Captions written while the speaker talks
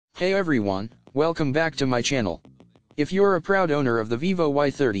Hey everyone, welcome back to my channel. If you're a proud owner of the Vivo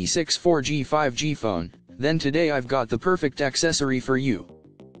Y36 4G 5G phone, then today I've got the perfect accessory for you.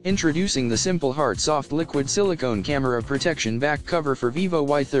 Introducing the Simple Heart Soft Liquid Silicone Camera Protection Back Cover for Vivo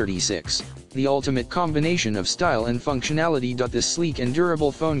Y36, the ultimate combination of style and functionality. This sleek and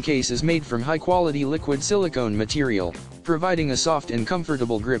durable phone case is made from high-quality liquid silicone material, providing a soft and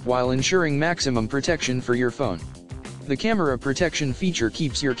comfortable grip while ensuring maximum protection for your phone. The camera protection feature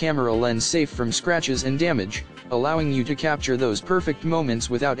keeps your camera lens safe from scratches and damage, allowing you to capture those perfect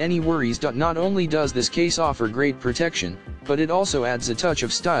moments without any worries. Not only does this case offer great protection, but it also adds a touch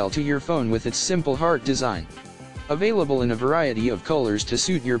of style to your phone with its simple heart design. Available in a variety of colors to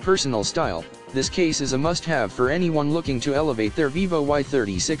suit your personal style, this case is a must-have for anyone looking to elevate their Vivo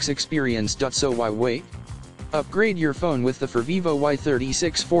Y36 experience. So why wait? Upgrade your phone with the Vivo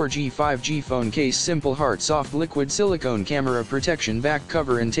Y36 4G 5G phone case Simple Heart Soft Liquid Silicone Camera Protection Back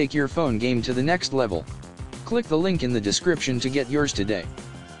Cover and take your phone game to the next level. Click the link in the description to get yours today.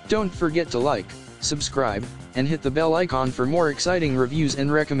 Don't forget to like, subscribe, and hit the bell icon for more exciting reviews and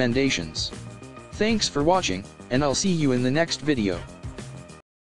recommendations. Thanks for watching, and I'll see you in the next video.